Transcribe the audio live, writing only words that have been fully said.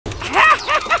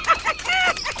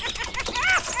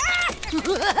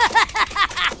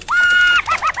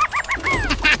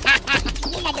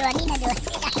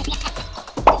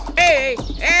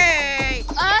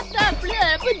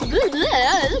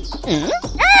Okay!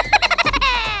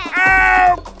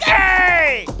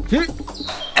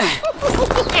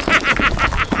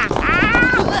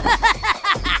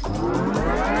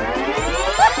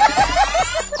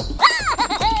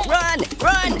 Run!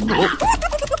 Run!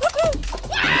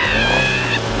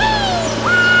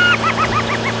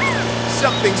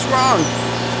 Something's wrong.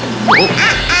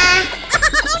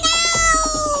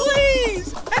 Please!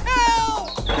 Help!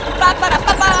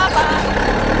 Ba-ba-da-ba-ba-ba.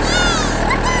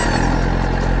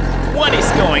 What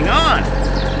is going on?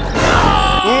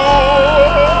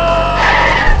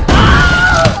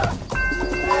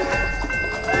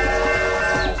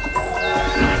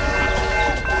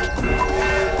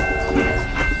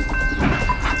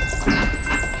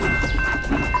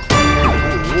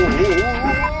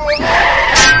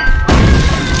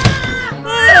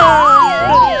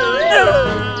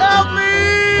 Help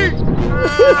me!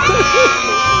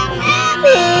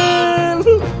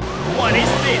 What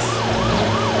is this?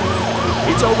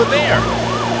 It's over there.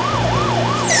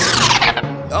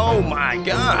 Oh my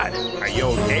God. Are you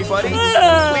okay, buddy?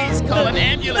 Please call an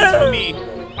ambulance for me.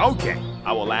 Okay,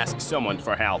 I will ask someone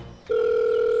for help.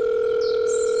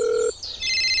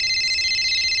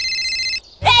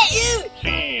 Hey, you!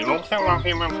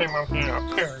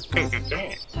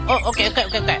 Oh, okay.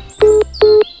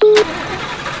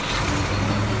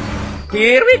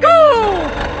 Here we go!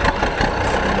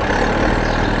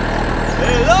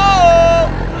 Hello!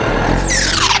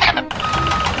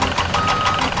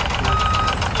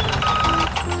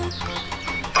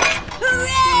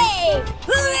 Hooray!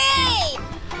 Hooray!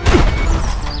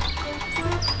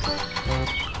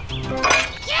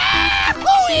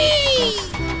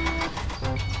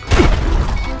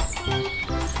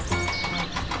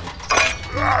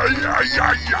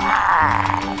 Yahoo!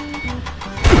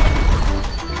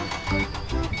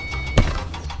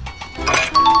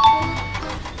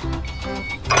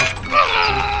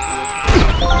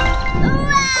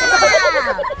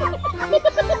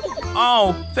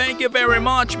 Oh, thank you very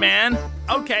much, man.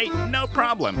 Okay, no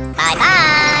problem.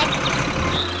 Bye-bye!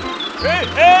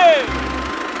 Hey!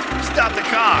 Stop the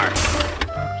car.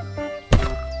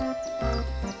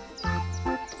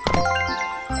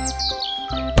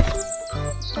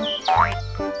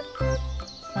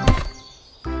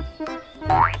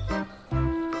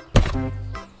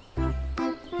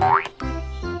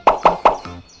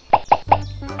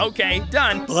 Okay,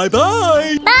 done.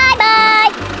 Bye-bye! Bye-bye.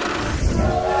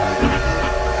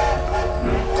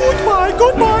 Goodbye!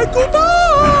 Goodbye!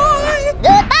 Goodbye!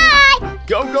 Goodbye.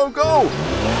 Go, go, go!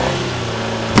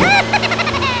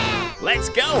 Let's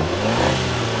go!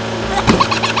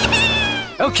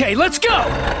 Okay, let's go!